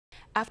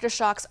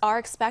Aftershocks are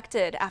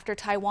expected after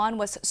Taiwan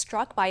was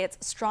struck by its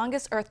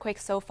strongest earthquake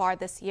so far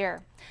this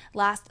year.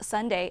 Last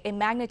Sunday, a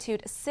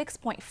magnitude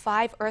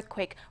 6.5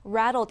 earthquake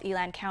rattled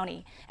Yilan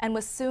County and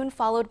was soon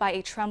followed by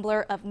a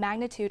trembler of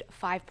magnitude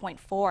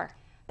 5.4.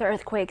 The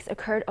earthquakes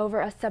occurred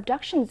over a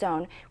subduction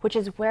zone, which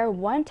is where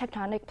one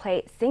tectonic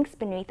plate sinks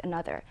beneath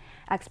another.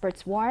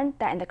 Experts warn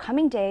that in the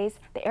coming days,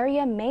 the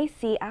area may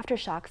see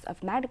aftershocks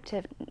of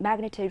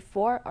magnitude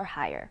 4 or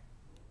higher.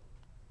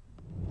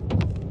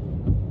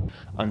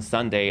 On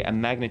Sunday, a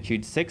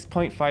magnitude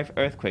 6.5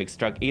 earthquake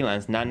struck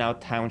Yilan's Nan'ao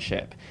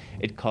Township.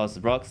 It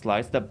caused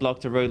rockslides that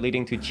blocked the road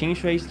leading to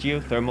Qingshui's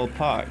geothermal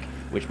park,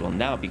 which will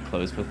now be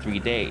closed for 3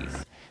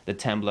 days. The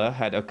temblor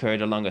had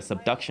occurred along a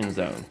subduction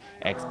zone.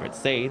 Experts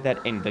say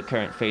that in the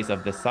current phase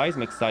of the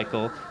seismic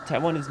cycle,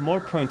 Taiwan is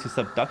more prone to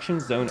subduction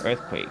zone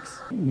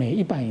earthquakes.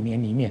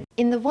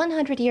 In the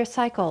 100-year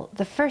cycle,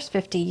 the first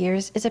 50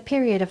 years is a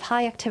period of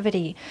high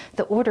activity.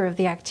 The order of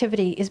the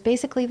activity is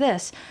basically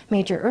this: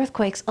 major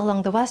earthquakes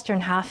along the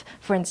western half,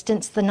 for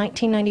instance the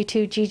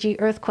 1992 GG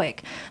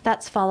earthquake.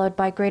 That's followed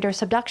by greater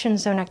subduction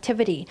zone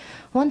activity.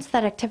 Once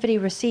that activity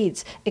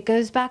recedes, it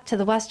goes back to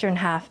the western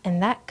half,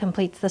 and that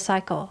completes the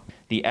cycle.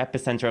 The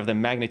epicenter of the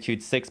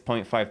magnitude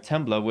 6.5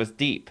 temblor was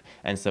deep,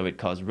 and so it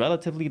caused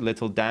relatively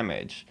little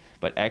damage.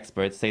 But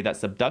experts say that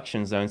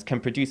subduction zones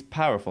can produce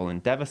powerful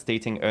and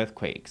devastating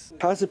earthquakes.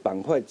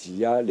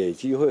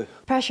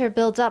 Pressure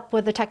builds up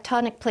where the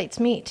tectonic plates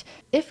meet.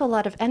 If a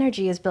lot of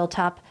energy is built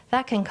up,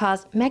 that can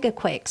cause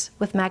megaquakes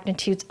with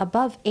magnitudes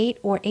above 8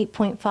 or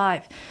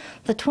 8.5.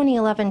 The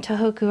 2011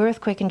 Tohoku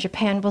earthquake in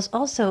Japan was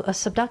also a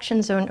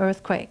subduction zone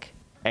earthquake.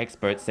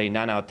 Experts say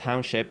Nan'ao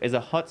Township is a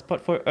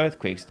hotspot for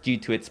earthquakes due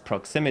to its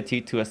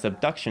proximity to a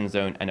subduction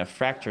zone and a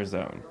fracture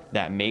zone.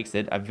 That makes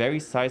it a very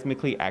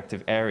seismically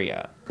active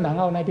area.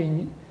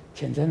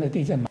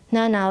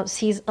 Nan'ao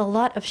sees a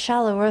lot of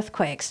shallow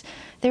earthquakes.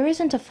 There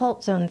isn't a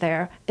fault zone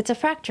there, it's a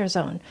fracture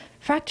zone.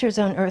 Fracture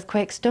zone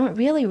earthquakes don't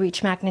really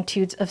reach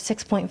magnitudes of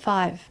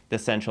 6.5. The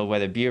Central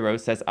Weather Bureau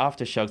says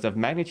aftershocks of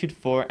magnitude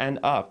 4 and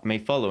up may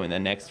follow in the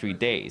next 3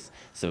 days,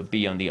 so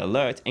be on the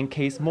alert in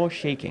case more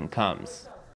shaking comes.